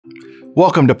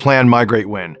Welcome to Plan, Migrate,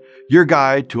 Win, your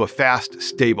guide to a fast,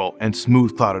 stable, and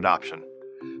smooth cloud adoption.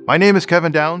 My name is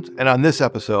Kevin Downs, and on this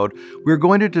episode, we're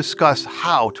going to discuss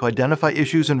how to identify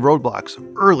issues and roadblocks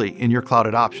early in your cloud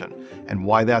adoption and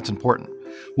why that's important.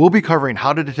 We'll be covering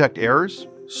how to detect errors,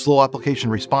 slow application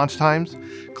response times,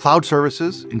 cloud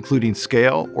services, including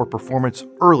scale or performance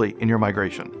early in your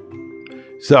migration.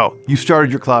 So, you started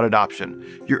your cloud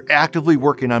adoption. You're actively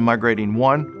working on migrating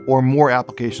one or more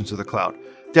applications to the cloud.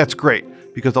 That's great,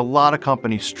 because a lot of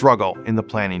companies struggle in the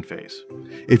planning phase.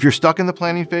 If you're stuck in the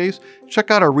planning phase, check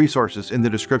out our resources in the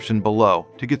description below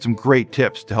to get some great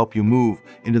tips to help you move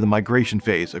into the migration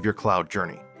phase of your cloud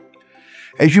journey.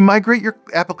 As you migrate your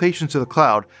applications to the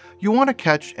cloud, you want to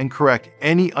catch and correct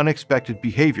any unexpected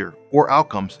behavior or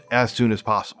outcomes as soon as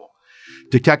possible.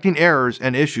 Detecting errors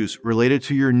and issues related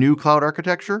to your new cloud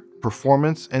architecture,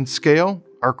 performance, and scale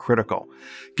are critical.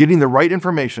 Getting the right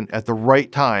information at the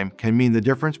right time can mean the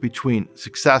difference between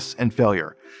success and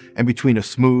failure, and between a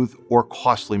smooth or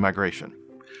costly migration.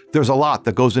 There's a lot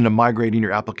that goes into migrating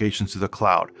your applications to the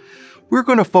cloud. We're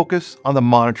going to focus on the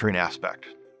monitoring aspect.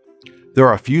 There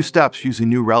are a few steps using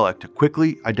New Relic to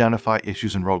quickly identify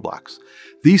issues and roadblocks.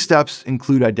 These steps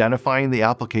include identifying the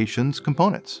application's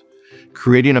components,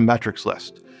 creating a metrics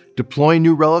list, deploying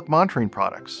New Relic monitoring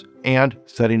products, and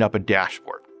setting up a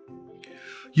dashboard.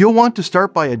 You'll want to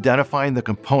start by identifying the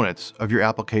components of your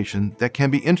application that can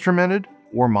be instrumented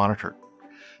or monitored.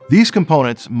 These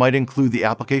components might include the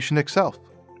application itself,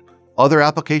 other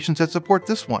applications that support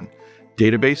this one,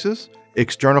 databases,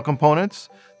 external components,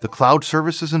 the cloud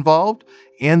services involved,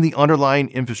 and the underlying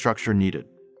infrastructure needed.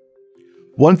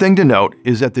 One thing to note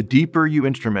is that the deeper you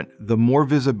instrument, the more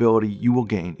visibility you will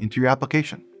gain into your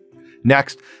application.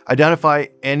 Next, identify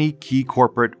any key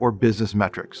corporate or business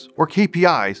metrics, or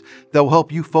KPIs, that will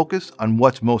help you focus on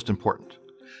what's most important.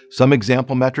 Some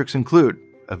example metrics include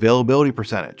availability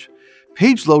percentage,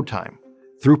 page load time,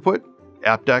 throughput,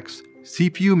 AppDex,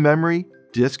 CPU memory,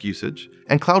 disk usage,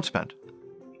 and cloud spend.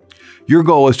 Your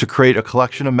goal is to create a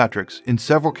collection of metrics in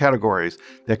several categories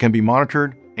that can be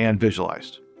monitored and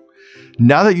visualized.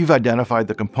 Now that you've identified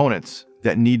the components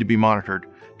that need to be monitored,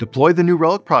 deploy the New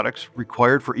Relic products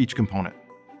required for each component.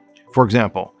 For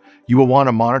example, you will want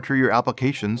to monitor your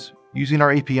applications using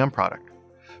our APM product.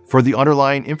 For the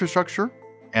underlying infrastructure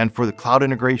and for the cloud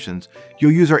integrations,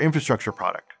 you'll use our infrastructure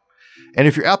product. And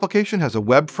if your application has a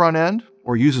web front end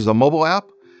or uses a mobile app,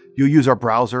 you'll use our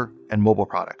browser and mobile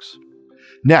products.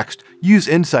 Next, use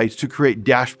insights to create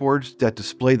dashboards that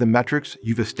display the metrics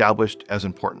you've established as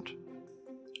important.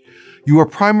 You are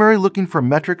primarily looking for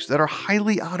metrics that are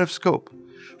highly out of scope.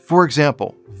 For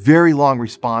example, very long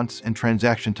response and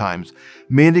transaction times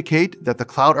may indicate that the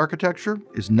cloud architecture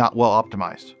is not well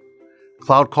optimized.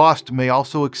 Cloud cost may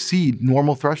also exceed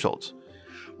normal thresholds,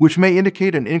 which may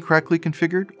indicate an incorrectly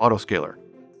configured autoscaler.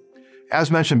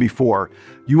 As mentioned before,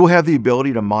 you will have the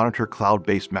ability to monitor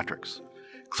cloud-based metrics.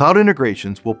 Cloud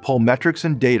integrations will pull metrics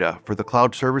and data for the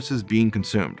cloud services being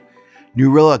consumed.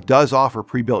 New Relic does offer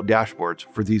pre-built dashboards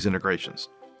for these integrations.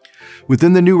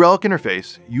 Within the New Relic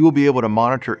interface, you will be able to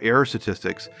monitor error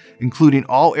statistics, including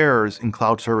all errors in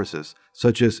cloud services,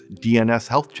 such as DNS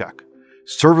health check,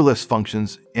 serverless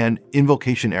functions, and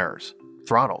invocation errors,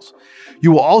 throttles.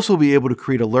 You will also be able to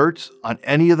create alerts on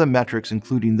any of the metrics,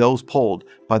 including those pulled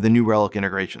by the New Relic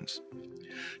integrations.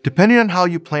 Depending on how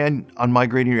you plan on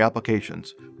migrating your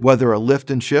applications, whether a lift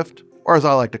and shift, or as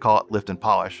I like to call it, lift and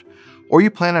polish, or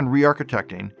you plan on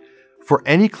re-architecting, for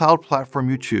any cloud platform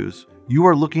you choose, you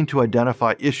are looking to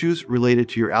identify issues related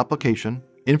to your application,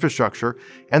 infrastructure,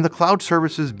 and the cloud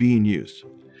services being used.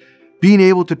 Being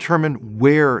able to determine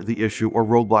where the issue or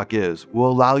roadblock is will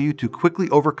allow you to quickly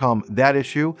overcome that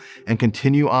issue and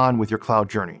continue on with your cloud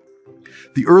journey.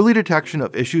 The early detection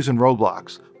of issues and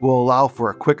roadblocks will allow for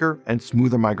a quicker and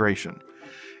smoother migration.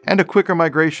 And a quicker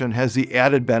migration has the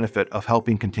added benefit of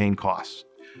helping contain costs.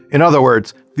 In other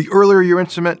words, the earlier you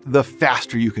instrument, the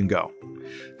faster you can go.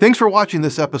 Thanks for watching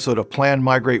this episode of Plan,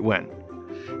 Migrate, Win.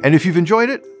 And if you've enjoyed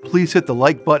it, please hit the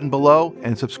like button below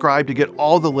and subscribe to get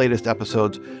all the latest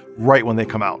episodes right when they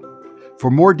come out.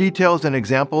 For more details and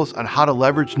examples on how to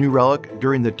leverage New Relic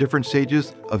during the different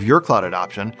stages of your cloud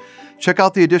adoption, check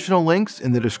out the additional links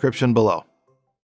in the description below.